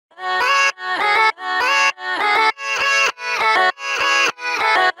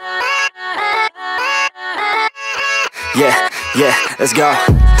Yeah, let's go.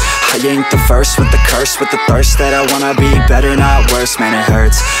 I ain't the first with the curse, with the thirst that I wanna be better, not worse, man it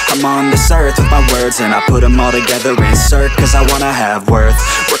hurts. I'm on this earth with my words and I put them all together, insert, cause I wanna have worth.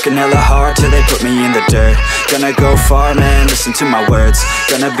 Working hella hard till they put me in the dirt. Gonna go far, man, listen to my words.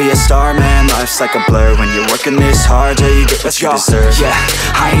 Gonna be a star, man, life's like a blur. When you're working this hard till you get what you deserve. Yeah,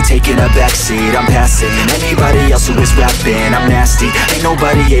 I ain't taking a backseat, I'm passing anybody else who is rapping. I'm nasty, ain't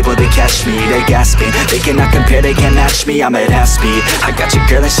nobody able to catch me. They gasping, they cannot compare, they can't match me. I'm at half speed, I got your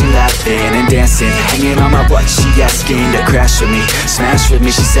girl and she laughing and dancing, hanging on my butt, she asking to crash with me, smash with me,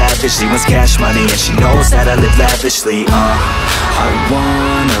 she savage, she wants cash money, and she knows that I live lavishly. I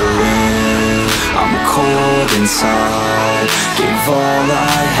wanna live, I'm cold inside, give all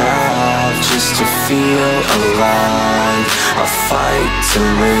I have just to feel alive. I fight to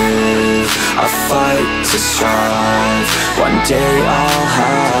live, I fight to strive, one day I'll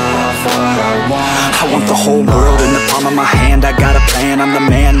have what I want. I want the whole world in the palm of my hand, I got a plan, I'm the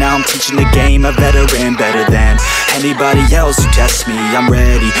man, now I'm teaching the game, a veteran, better than anybody else who tests me. I'm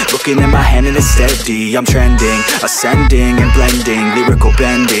ready, looking at my hand and it's steady. I'm trending, ascending and blending, lyrical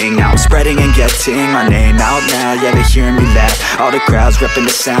bending. Now I'm spreading and getting my name out now. Yeah, they hearing me laugh, all the crowds repping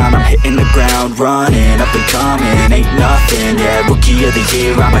the sound. I'm hitting the ground, running, up and coming, ain't nothing. Yeah, rookie of the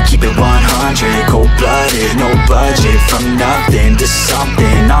year, I'ma keep it 100. Cold-blooded, no budget, from nothing to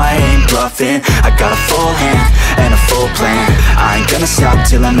something. I ain't bluffing, I got a full hand and a full plan. I ain't gonna stop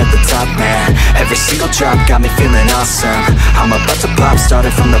till I'm at the top, man. Every single drop got me feeling awesome. I'm about to pop,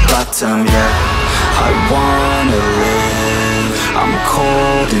 started from the bottom, yeah. I wanna live, I'm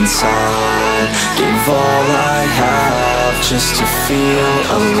cold inside, give all I have just to feel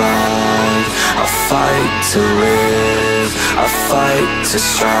alive. I fight to live, I fight to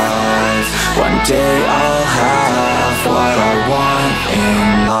strive, one day I'll have what I want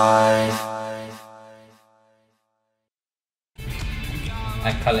in life.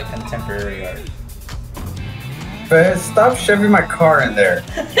 I call it contemporary art. But stop shoving my car in there.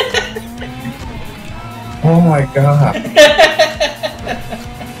 Oh my god.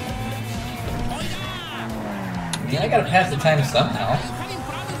 Yeah, I gotta pass the time somehow.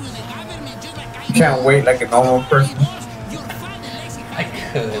 You can't wait like a normal person. I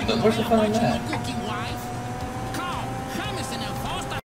could, but where's the fun in that?